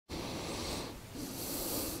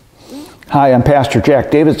Hi, I'm Pastor Jack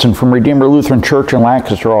Davidson from Redeemer Lutheran Church in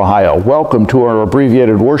Lancaster, Ohio. Welcome to our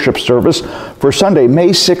abbreviated worship service for Sunday,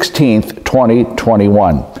 May 16th,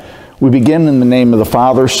 2021. We begin in the name of the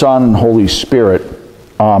Father, Son, and Holy Spirit.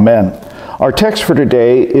 Amen. Our text for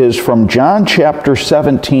today is from John chapter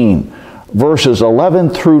 17, verses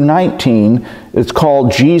 11 through 19. It's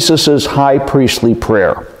called Jesus' High Priestly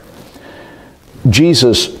Prayer.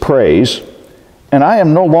 Jesus prays, "And I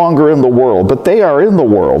am no longer in the world, but they are in the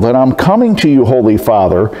world. And I'm coming to you, Holy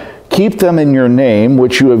Father. Keep them in your name,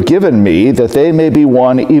 which you have given me, that they may be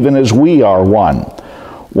one, even as we are one.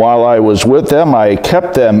 While I was with them, I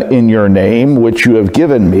kept them in your name, which you have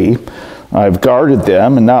given me. I've guarded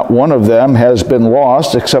them, and not one of them has been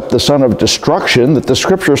lost, except the son of destruction, that the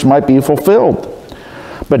scriptures might be fulfilled.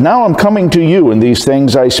 But now I'm coming to you, and these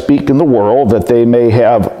things I speak in the world, that they may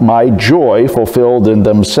have my joy fulfilled in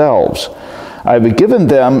themselves. I've given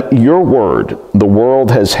them your word. The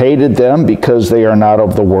world has hated them because they are not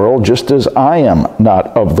of the world, just as I am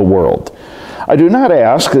not of the world. I do not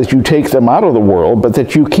ask that you take them out of the world, but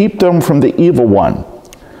that you keep them from the evil one.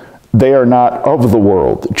 They are not of the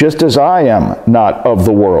world, just as I am not of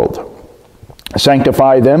the world.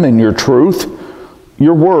 Sanctify them in your truth.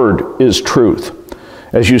 Your word is truth.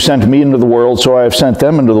 As you sent me into the world, so I have sent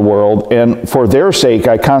them into the world, and for their sake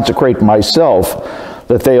I consecrate myself,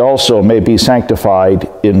 that they also may be sanctified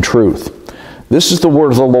in truth." This is the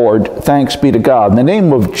word of the Lord. Thanks be to God. In the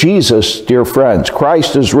name of Jesus, dear friends,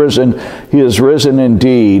 Christ is risen. He is risen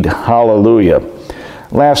indeed. Hallelujah.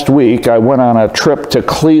 Last week, I went on a trip to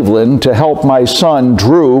Cleveland to help my son,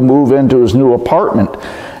 Drew, move into his new apartment.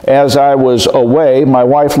 As I was away, my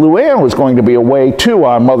wife, Luann, was going to be away too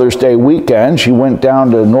on Mother's Day weekend. She went down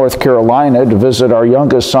to North Carolina to visit our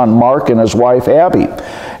youngest son, Mark, and his wife, Abby.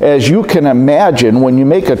 As you can imagine, when you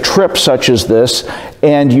make a trip such as this,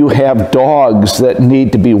 and you have dogs that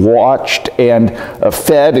need to be watched and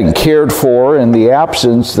fed and cared for in your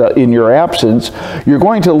absence, you're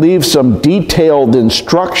going to leave some detailed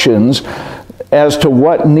instructions as to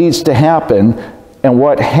what needs to happen and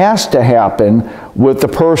what has to happen with the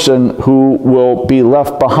person who will be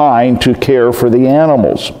left behind to care for the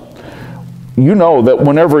animals. You know that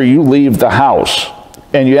whenever you leave the house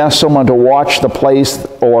and you ask someone to watch the place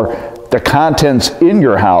or the contents in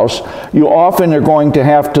your house, you often are going to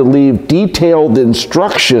have to leave detailed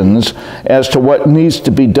instructions as to what needs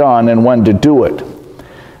to be done and when to do it.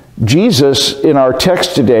 Jesus, in our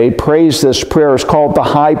text today, prays this prayer. It's called the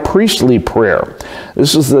High Priestly Prayer.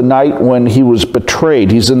 This is the night when he was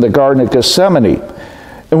betrayed. He's in the Garden of Gethsemane.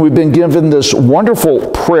 And we've been given this wonderful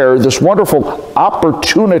prayer, this wonderful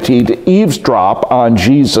opportunity to eavesdrop on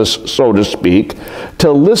Jesus, so to speak,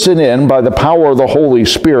 to listen in by the power of the Holy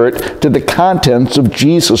Spirit to the contents of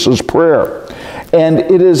Jesus' prayer. And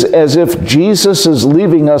it is as if Jesus is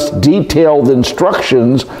leaving us detailed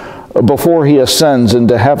instructions before he ascends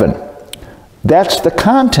into heaven. That's the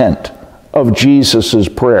content of Jesus'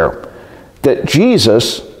 prayer, that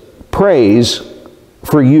Jesus prays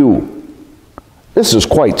for you. This is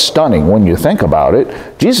quite stunning when you think about it.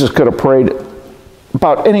 Jesus could have prayed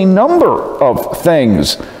about any number of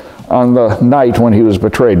things on the night when he was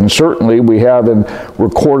betrayed. And certainly we have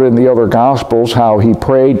recorded in the other Gospels how he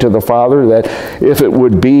prayed to the Father that if it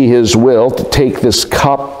would be his will to take this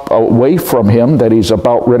cup away from him that he's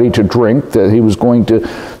about ready to drink, that he was going to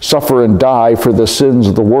suffer and die for the sins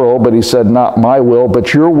of the world. But he said, "Not my will,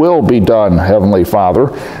 but your will be done, Heavenly Father."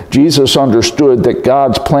 Jesus understood that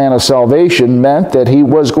God's plan of salvation meant that he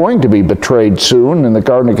was going to be betrayed soon in the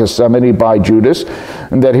Garden of Gethsemane by Judas,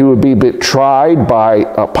 and that he would be tried by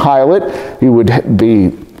Pilate. He would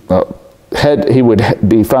be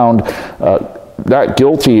found not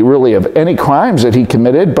guilty really of any crimes that he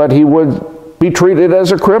committed, but he would be treated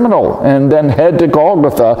as a criminal and then head to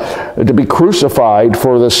Golgotha to be crucified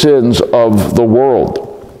for the sins of the world.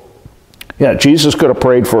 Yeah, Jesus could have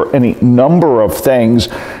prayed for any number of things,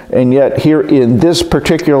 and yet here in this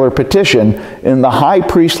particular petition, in the high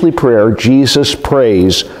priestly prayer, Jesus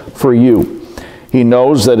prays for you. He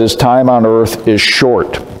knows that his time on earth is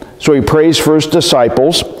short. So he prays for his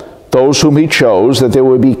disciples, those whom he chose, that they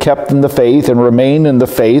would be kept in the faith and remain in the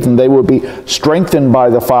faith, and they would be strengthened by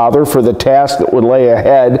the Father for the task that would lay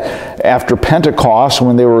ahead after Pentecost,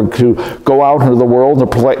 when they were to go out into the world and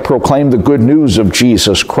proclaim the good news of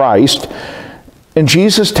Jesus Christ. And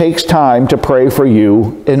Jesus takes time to pray for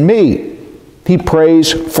you and me. He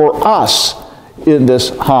prays for us in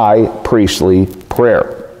this high priestly prayer.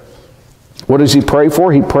 What does he pray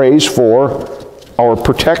for? He prays for our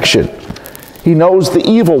protection. He knows the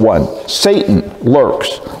evil one, Satan,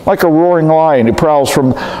 lurks like a roaring lion who prowls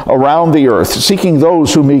from around the earth, seeking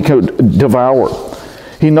those whom he could devour.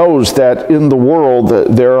 He knows that in the world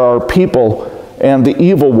there are people and the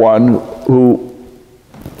evil one who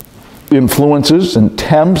influences and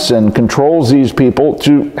tempts and controls these people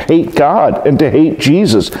to hate God and to hate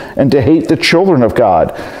Jesus and to hate the children of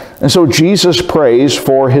God. And so Jesus prays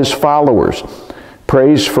for his followers,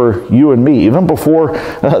 prays for you and me. Even before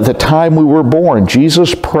the time we were born,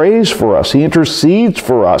 Jesus prays for us. He intercedes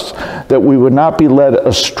for us that we would not be led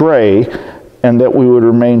astray and that we would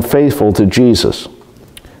remain faithful to Jesus.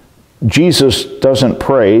 Jesus doesn't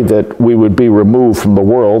pray that we would be removed from the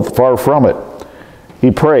world, far from it. He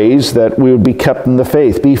prays that we would be kept in the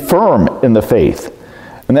faith, be firm in the faith.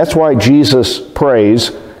 And that's why Jesus prays,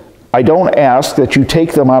 I don't ask that you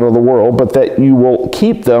take them out of the world, but that you will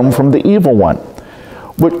keep them from the evil one.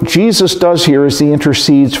 What Jesus does here is he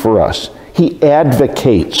intercedes for us. He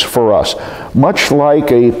advocates for us, much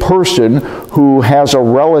like a person who has a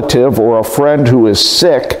relative or a friend who is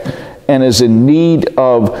sick and is in need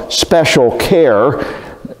of special care.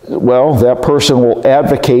 Well, that person will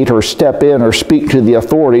advocate or step in or speak to the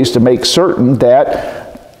authorities to make certain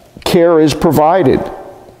that care is provided,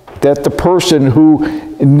 that the person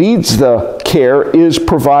who needs the care is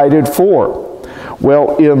provided for.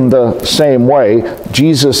 Well, in the same way,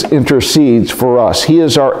 Jesus intercedes for us. He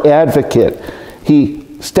is our advocate. He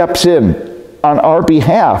steps in on our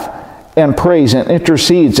behalf and prays and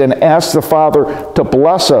intercedes and asks the Father to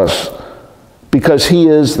bless us, because he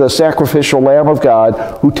is the sacrificial Lamb of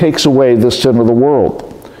God who takes away the sin of the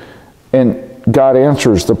world. And God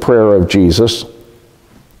answers the prayer of Jesus.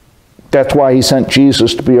 That's why he sent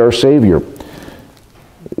Jesus to be our Savior.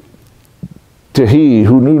 To he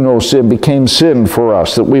who knew no sin became sin for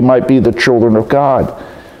us, that we might be the children of God.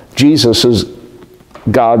 Jesus is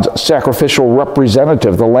God's sacrificial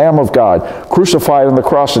representative, the Lamb of God, crucified on the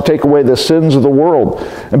cross to take away the sins of the world.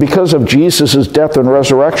 And because of Jesus' death and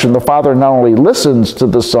resurrection, the Father not only listens to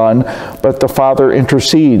the Son, but the Father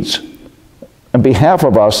intercedes on behalf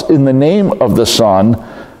of us in the name of the Son,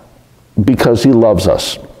 because he loves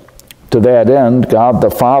us. To that end, God the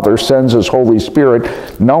Father sends his Holy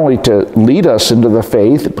Spirit not only to lead us into the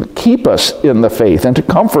faith, but keep us in the faith and to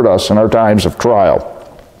comfort us in our times of trial.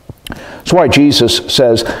 That's why Jesus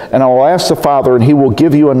says, and I will ask the Father, and he will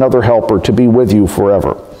give you another helper to be with you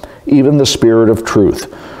forever, even the Spirit of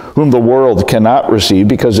truth, whom the world cannot receive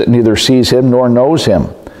because it neither sees him nor knows him.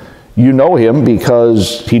 You know him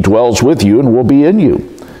because he dwells with you and will be in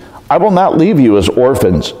you. I will not leave you as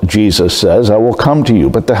orphans, Jesus says. I will come to you,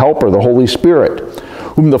 but the Helper, the Holy Spirit,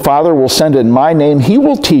 whom the Father will send in my name, he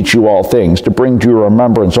will teach you all things to bring to your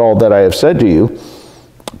remembrance all that I have said to you.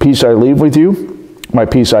 Peace I leave with you. My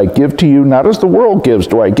peace I give to you, not as the world gives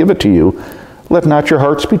do I give it to you. Let not your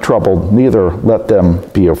hearts be troubled, neither let them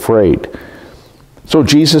be afraid. So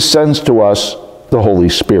Jesus sends to us the Holy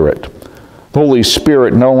Spirit. The Holy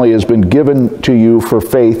Spirit not only has been given to you for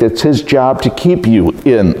faith, it's his job to keep you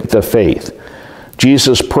in the faith.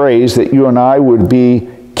 Jesus prays that you and I would be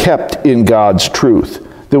kept in God's truth,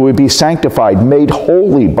 that we be sanctified, made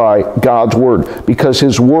holy by God's word, because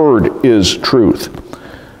his word is truth.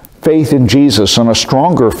 Faith in Jesus, and a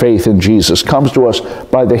stronger faith in Jesus, comes to us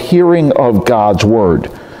by the hearing of God's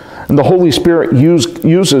word. And the Holy Spirit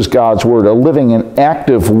uses God's word, a living and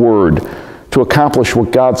active word, to accomplish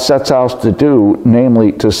what God sets out to do,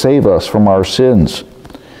 namely to save us from our sins.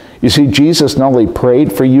 You see, Jesus not only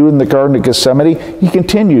prayed for you in the Garden of Gethsemane, he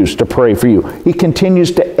continues to pray for you. He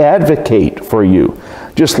continues to advocate for you.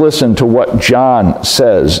 Just listen to what John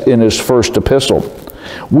says in his first epistle.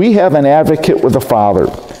 We have an advocate with the Father,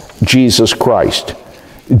 Jesus Christ.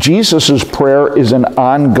 Jesus' prayer is an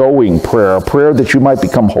ongoing prayer, a prayer that you might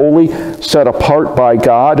become holy, set apart by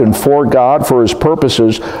God and for his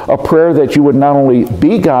purposes, a prayer that you would not only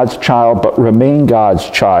be God's child, but remain God's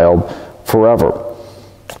child forever.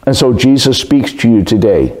 And so Jesus speaks to you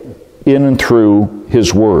today in and through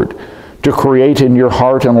his word, to create in your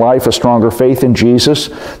heart and life a stronger faith in Jesus,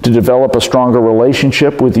 to develop a stronger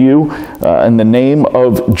relationship with you in the name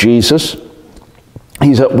of Jesus.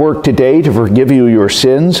 He's at work today to forgive you your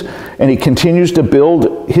sins, and he continues to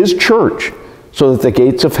build his church so that the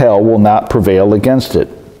gates of hell will not prevail against it.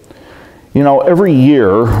 You know, every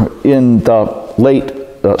year in the late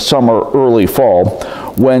summer, early fall,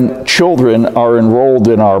 when children are enrolled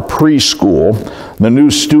in our preschool, the new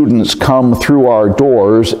students come through our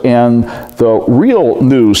doors, and the real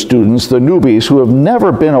new students, the newbies who have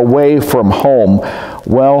never been away from home,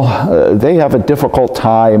 well, they have a difficult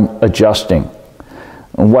time adjusting.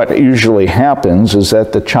 And what usually happens is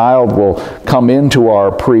that the child will come into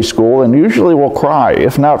our preschool and usually will cry,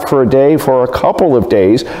 if not for a day, for a couple of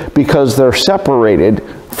days, because they're separated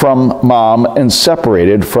from mom and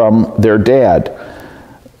separated from their dad.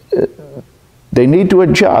 they need to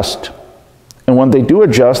adjust. And when they do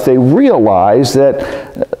adjust, they realize that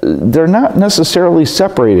they're not necessarily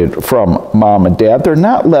separated from mom and dad. They're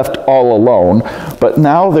not left all alone, but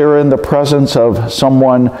now they're in the presence of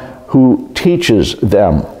someone who teaches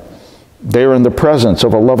them. They're in the presence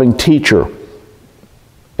of a loving teacher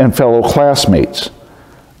and fellow classmates.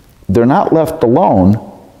 They're not left alone.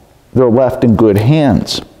 They're left in good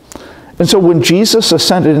hands. And so when Jesus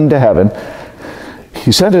ascended into heaven,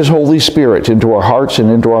 he sent his Holy Spirit into our hearts and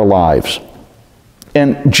into our lives.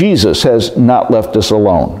 And Jesus has not left us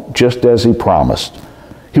alone, just as he promised.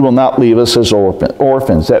 He will not leave us as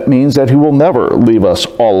orphans. That means that he will never leave us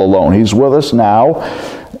all alone. He's with us now.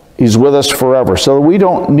 He's with us forever. So we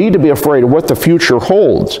don't need to be afraid of what the future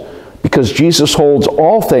holds, because Jesus holds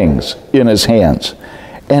all things in his hands.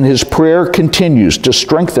 And his prayer continues to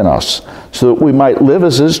strengthen us so that we might live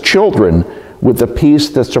as his children with the peace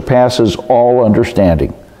that surpasses all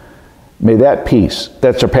understanding. May that peace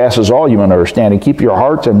that surpasses all human understanding keep your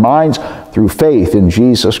hearts and minds through faith in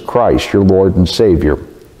Jesus Christ, your Lord and Savior.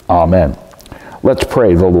 Amen. Let's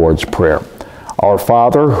pray the Lord's Prayer. Our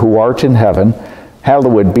Father, who art in heaven,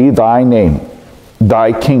 hallowed be thy name.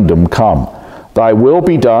 Thy kingdom come. Thy will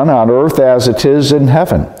be done on earth as it is in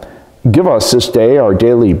heaven. Give us this day our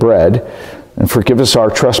daily bread, and forgive us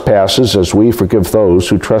our trespasses as we forgive those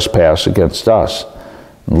who trespass against us.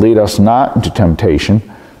 And lead us not into temptation,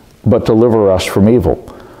 but deliver us from evil.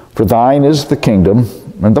 For thine is the kingdom,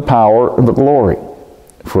 and the power, and the glory,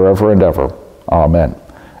 forever and ever. Amen.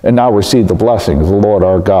 And now receive the blessing of the Lord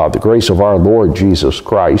our God, the grace of our Lord Jesus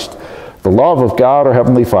Christ, the love of God our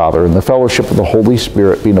Heavenly Father, and the fellowship of the Holy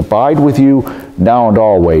Spirit be and abide with you now and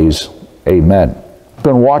always. Amen. I've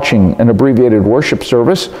been watching an abbreviated worship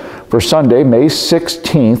service for Sunday, May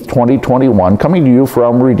 16th, 2021, coming to you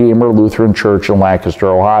from Redeemer Lutheran Church in Lancaster,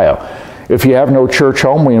 Ohio. If you have no church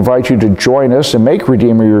home, we invite you to join us and make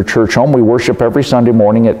Redeemer your church home. We worship every Sunday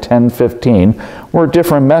morning at 10:15, where a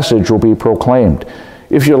different message will be proclaimed.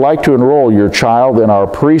 If you'd like to enroll your child in our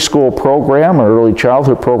preschool program, or early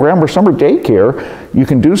childhood program, or summer daycare, you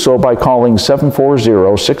can do so by calling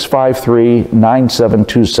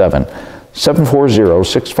 740-653-9727.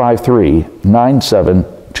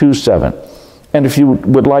 740-653-9727. And if you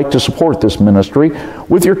would like to support this ministry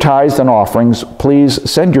with your tithes and offerings, please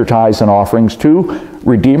send your tithes and offerings to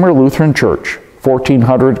Redeemer Lutheran Church,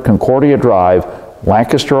 1400 Concordia Drive,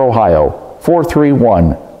 Lancaster, Ohio,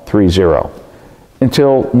 43130.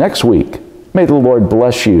 Until next week, may the Lord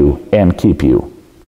bless you and keep you.